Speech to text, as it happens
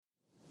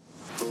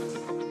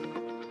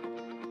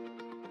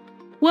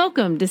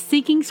Welcome to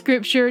Seeking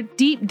Scripture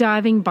Deep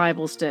Diving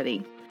Bible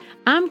Study.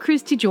 I'm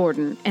Christy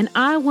Jordan, and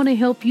I want to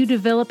help you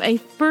develop a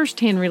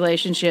first-hand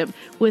relationship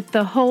with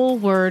the whole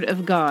Word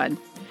of God.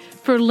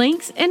 For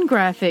links and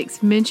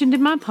graphics mentioned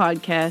in my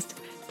podcast,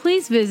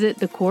 please visit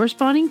the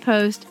corresponding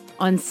post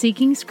on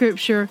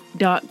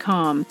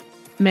seekingscripture.com.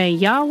 May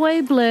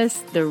Yahweh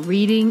bless the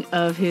reading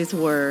of His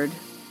Word.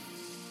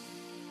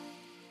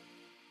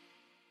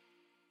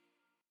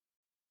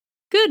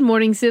 Good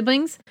morning,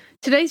 siblings.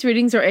 Today's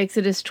readings are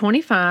Exodus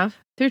 25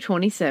 through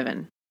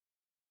 27.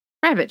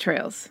 Rabbit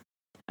trails.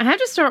 I have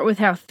to start with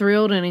how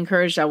thrilled and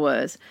encouraged I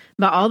was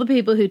by all the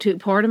people who took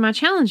part in my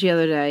challenge the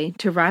other day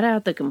to write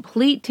out the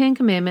complete 10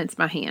 Commandments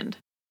by hand.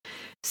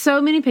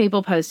 So many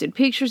people posted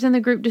pictures in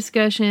the group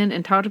discussion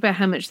and talked about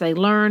how much they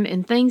learned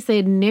and things they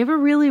had never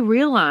really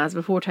realized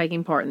before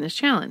taking part in this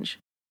challenge.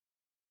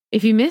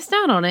 If you missed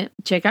out on it,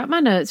 check out my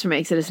notes from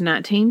Exodus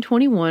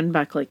 19:21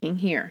 by clicking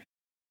here.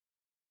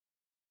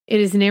 It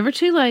is never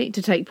too late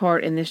to take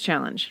part in this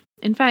challenge.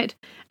 In fact,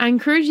 I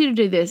encourage you to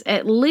do this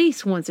at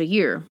least once a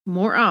year,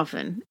 more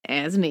often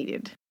as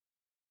needed.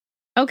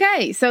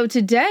 Okay, so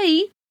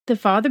today, the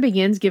Father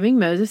begins giving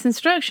Moses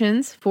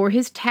instructions for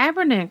his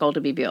tabernacle to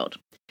be built.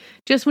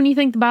 Just when you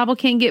think the Bible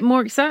can't get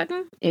more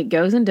exciting, it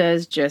goes and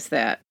does just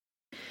that.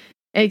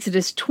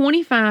 Exodus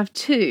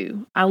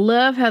 25:2. I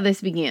love how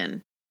this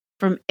began.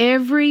 From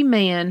every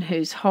man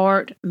whose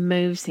heart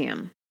moves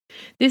him.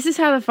 This is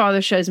how the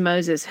Father shows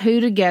Moses who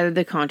to gather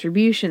the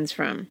contributions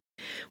from.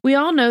 We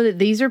all know that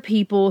these are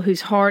people whose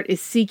heart is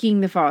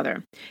seeking the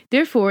Father.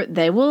 Therefore,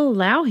 they will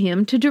allow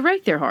Him to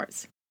direct their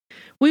hearts.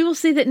 We will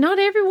see that not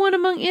everyone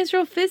among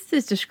Israel fits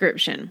this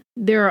description.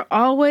 There are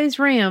always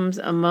rams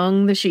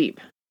among the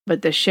sheep,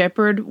 but the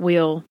shepherd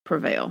will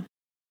prevail.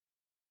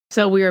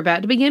 So we are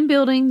about to begin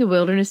building the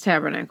wilderness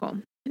tabernacle.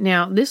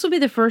 Now, this will be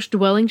the first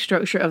dwelling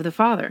structure of the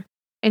Father,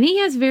 and He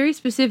has very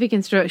specific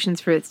instructions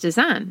for its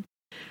design.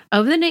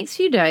 Over the next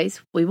few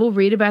days, we will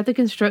read about the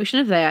construction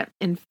of that,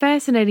 and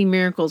fascinating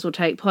miracles will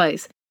take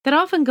place that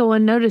often go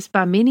unnoticed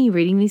by many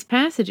reading these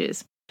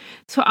passages.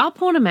 So I'll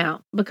point them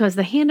out because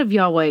the hand of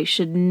Yahweh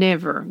should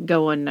never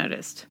go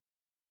unnoticed.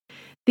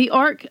 The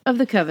Ark of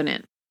the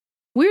Covenant.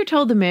 We're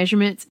told the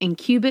measurements in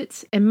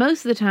cubits, and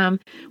most of the time,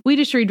 we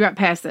just read right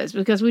past those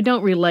because we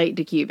don't relate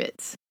to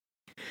cubits.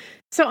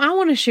 So I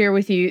want to share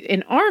with you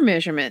in our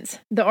measurements,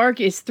 the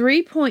Ark is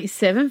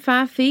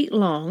 3.75 feet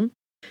long,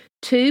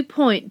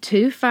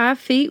 2.25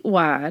 feet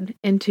wide,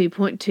 and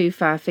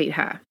 2.25 feet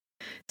high.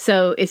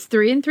 So it's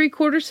 3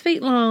 3/4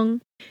 feet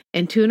long,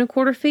 and 2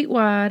 1/4 feet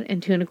wide,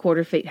 and 2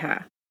 1/4 feet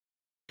high.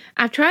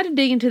 I've tried to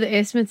dig into the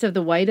estimates of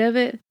the weight of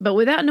it, but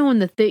without knowing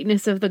the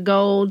thickness of the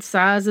gold,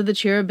 size of the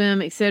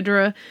cherubim,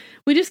 etc.,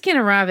 we just can't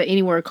arrive at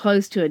anywhere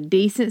close to a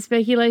decent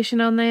speculation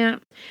on that.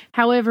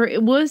 However,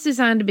 it was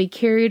designed to be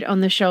carried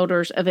on the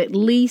shoulders of at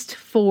least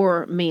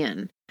 4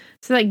 men.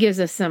 So that gives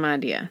us some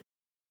idea.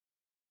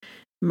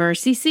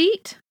 Mercy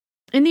seat.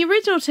 In the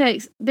original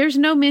text, there's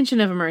no mention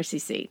of a mercy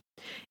seat.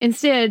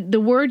 Instead, the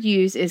word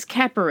used is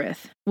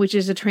kapareth, which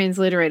is a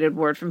transliterated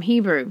word from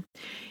Hebrew.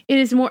 It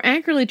is more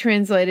accurately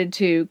translated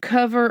to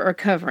cover or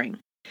covering.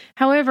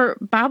 However,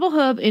 Bible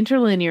Hub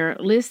Interlinear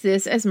lists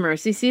this as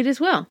mercy seat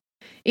as well,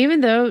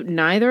 even though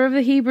neither of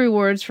the Hebrew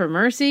words for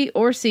mercy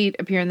or seat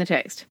appear in the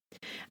text.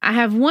 I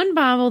have one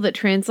Bible that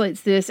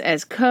translates this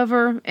as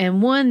cover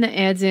and one that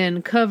adds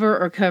in cover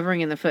or covering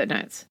in the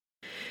footnotes.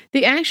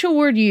 The actual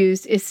word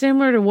used is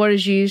similar to what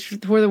is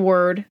used for the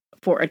word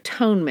for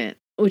atonement,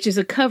 which is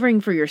a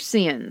covering for your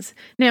sins.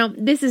 Now,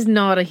 this is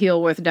not a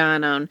hill worth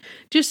dying on,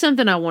 just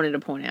something I wanted to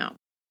point out.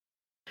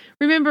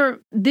 Remember,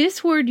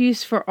 this word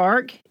used for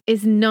ark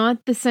is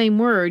not the same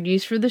word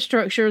used for the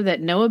structure that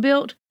Noah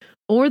built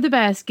or the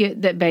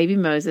basket that baby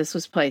Moses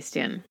was placed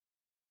in.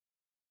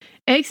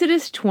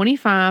 Exodus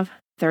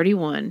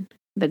 25:31,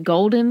 the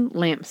golden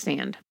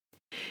lampstand.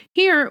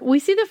 Here, we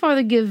see the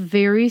Father give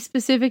very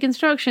specific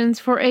instructions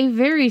for a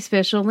very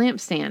special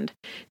lampstand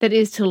that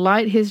is to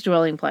light His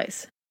dwelling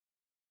place.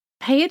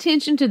 Pay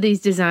attention to these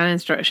design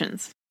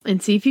instructions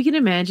and see if you can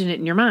imagine it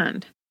in your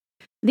mind.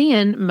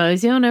 Then,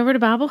 mosey on over to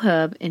Bible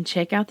Hub and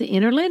check out the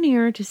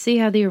interlinear to see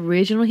how the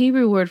original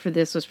Hebrew word for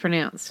this was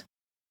pronounced.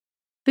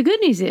 The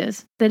good news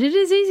is that it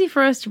is easy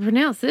for us to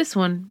pronounce this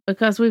one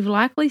because we've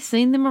likely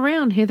seen them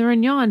around hither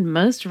and yon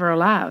most of our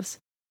lives,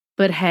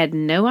 but had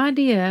no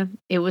idea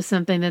it was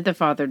something that the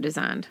Father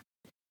designed.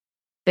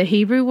 The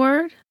Hebrew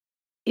word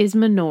is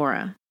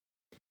menorah,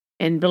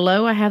 and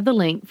below I have the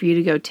link for you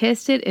to go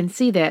test it and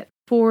see that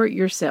for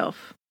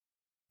yourself.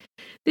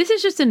 This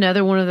is just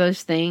another one of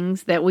those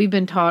things that we've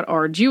been taught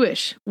are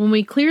Jewish, when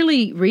we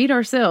clearly read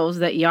ourselves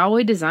that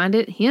Yahweh designed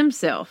it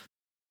Himself.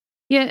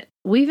 Yet,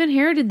 we've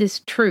inherited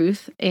this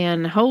truth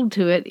and hold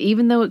to it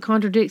even though it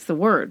contradicts the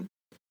Word.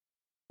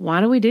 Why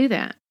do we do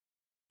that?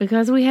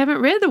 Because we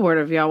haven't read the Word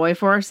of Yahweh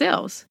for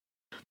ourselves.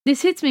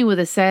 This hits me with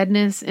a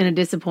sadness and a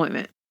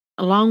disappointment,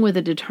 along with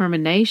a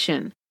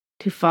determination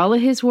to follow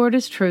His Word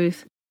as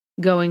truth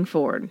going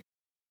forward.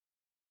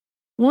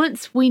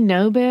 Once we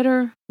know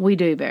better, we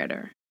do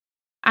better.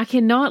 I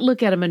cannot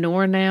look at a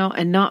menorah now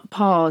and not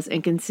pause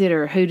and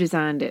consider who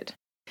designed it.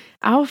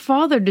 Our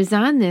Father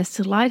designed this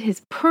to light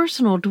His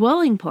personal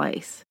dwelling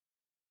place.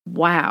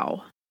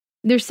 Wow.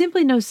 There's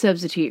simply no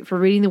substitute for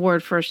reading the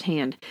Word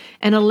firsthand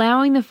and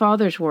allowing the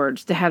Father's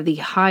words to have the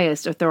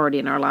highest authority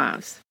in our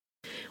lives.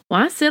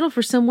 Why settle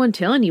for someone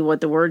telling you what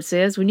the Word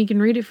says when you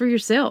can read it for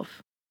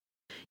yourself?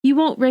 You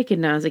won't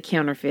recognize a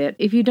counterfeit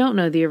if you don't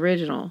know the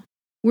original.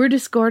 We're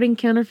discarding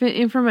counterfeit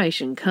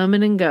information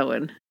coming and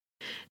going.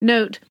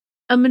 Note,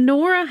 a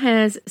menorah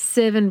has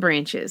 7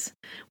 branches.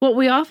 What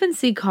we often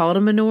see called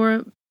a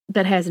menorah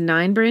that has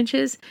 9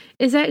 branches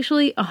is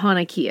actually a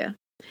Hanukkah.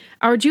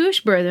 Our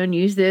Jewish brethren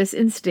use this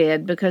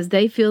instead because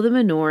they feel the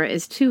menorah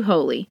is too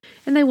holy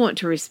and they want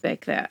to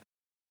respect that.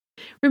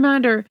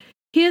 Reminder,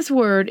 His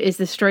word is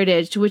the straight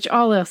edge to which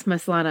all else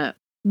must line up,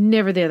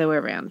 never the other way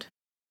around.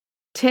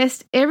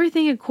 Test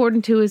everything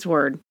according to His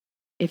word.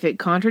 If it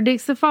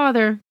contradicts the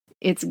Father,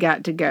 it's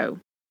got to go.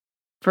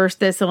 1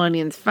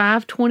 Thessalonians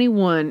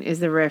 5:21 is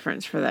the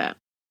reference for that.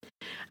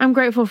 I'm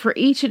grateful for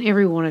each and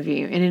every one of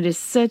you, and it is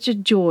such a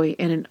joy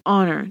and an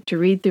honor to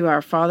read through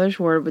our Father's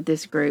Word with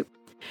this group.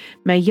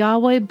 May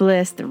Yahweh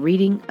bless the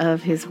reading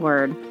of His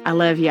Word. I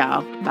love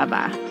y'all.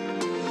 Bye-bye.